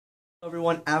Hello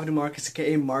everyone, Avenue Marcus,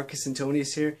 aka Marcus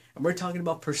Antonius here, and we're talking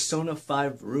about Persona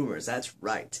 5 rumors. That's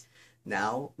right.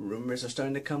 Now, rumors are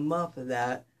starting to come up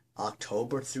that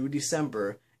October through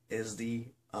December is the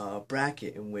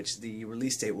bracket in which the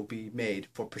release date will be made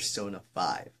for Persona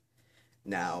 5.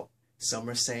 Now, some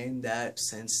are saying that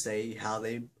since how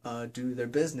they do their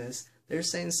business, they're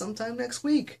saying sometime next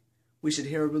week we should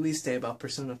hear a release date about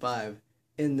Persona 5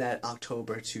 in that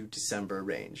October to December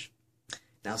range.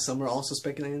 Now, some are also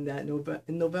speculating that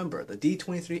in November, the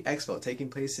D23 Expo taking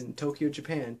place in Tokyo,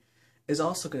 Japan, is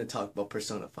also going to talk about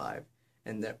Persona 5,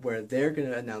 and where they're going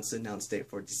to announce the announce date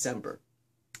for December.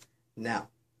 Now,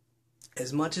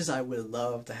 as much as I would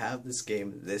love to have this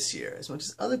game this year, as much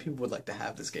as other people would like to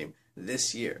have this game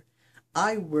this year,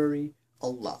 I worry a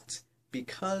lot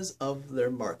because of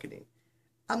their marketing.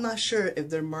 I'm not sure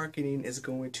if their marketing is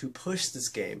going to push this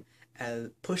game and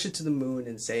push it to the moon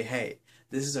and say, hey,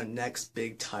 this is our next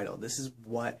big title. This is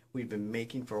what we've been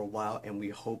making for a while, and we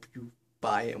hope you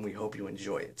buy it and we hope you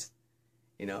enjoy it.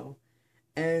 You know?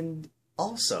 And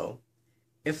also,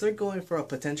 if they're going for a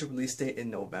potential release date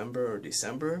in November or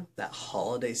December, that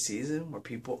holiday season where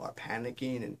people are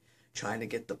panicking and trying to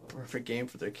get the perfect game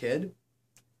for their kid,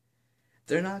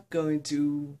 they're not going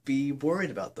to be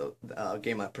worried about the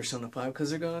game like Persona 5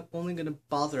 because they're only going to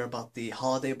bother about the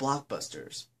holiday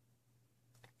blockbusters.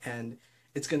 And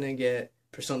it's going to get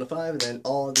Persona 5 and then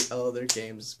all the other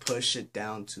games push it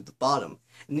down to the bottom.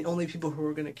 And the only people who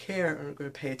are going to care and are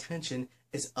going to pay attention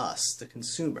is us, the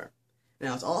consumer.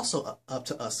 Now, it's also up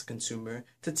to us, the consumer,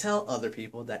 to tell other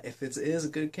people that if it is a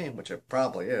good game, which it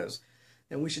probably is,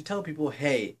 then we should tell people,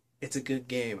 hey, it's a good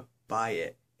game, buy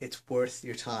it, it's worth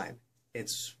your time,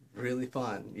 it's really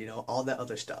fun, you know, all that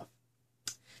other stuff.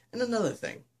 And another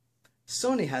thing,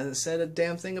 Sony hasn't said a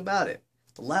damn thing about it.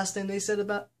 The last thing they said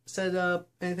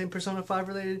anything Persona 5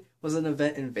 related was an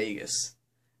event in Vegas.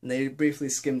 And they briefly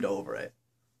skimmed over it.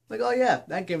 Like, oh yeah,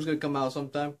 that game's gonna come out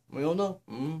sometime. We don't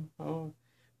know.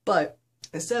 But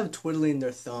instead of twiddling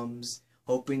their thumbs,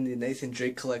 hoping the Nathan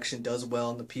Drake collection does well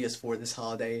on the PS4 this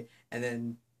holiday, and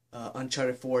then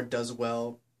Uncharted 4 does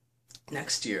well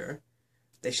next year,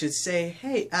 they should say,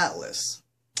 hey, Atlus,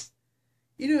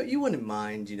 you wouldn't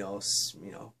mind,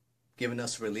 giving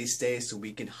us a release day so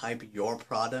we can hype your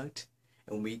product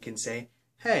and we can say,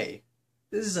 hey,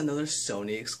 this is another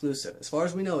Sony exclusive. As far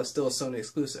as we know, it's still a Sony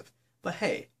exclusive. But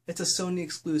hey, it's a Sony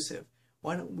exclusive.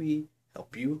 Why don't we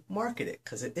help you market it?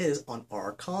 Because it is on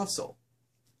our console.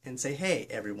 And say, hey,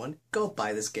 everyone, go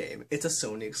buy this game. It's a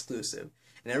Sony exclusive.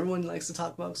 And everyone likes to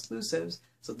talk about exclusives,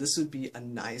 so this would be a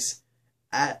nice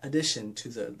addition to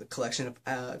the collection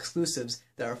of exclusives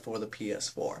that are for the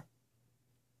PS4.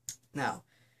 Now,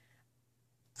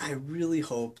 I really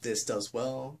hope this does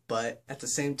well, but at the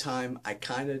same time, I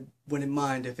kind of wouldn't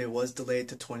mind if it was delayed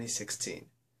to 2016.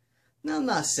 Now, I'm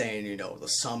not saying, the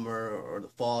summer or the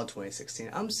fall of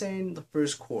 2016. I'm saying the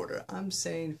first quarter. I'm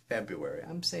saying February.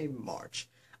 I'm saying March.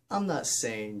 I'm not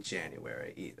saying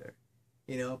January either.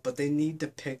 But they need to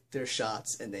pick their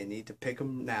shots, and they need to pick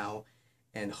them now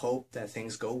and hope that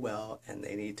things go well, and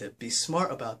they need to be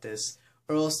smart about this,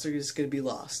 or else they're just going to be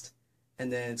lost.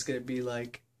 And then it's going to be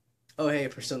like, oh hey,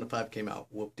 Persona 5 came out,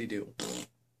 whoop-de-doo.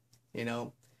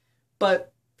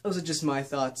 But those are just my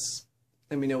thoughts.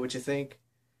 Let me know what you think.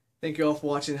 Thank you all for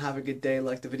watching. Have a good day.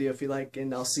 Like the video if you like,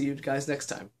 and I'll see you guys next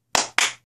time.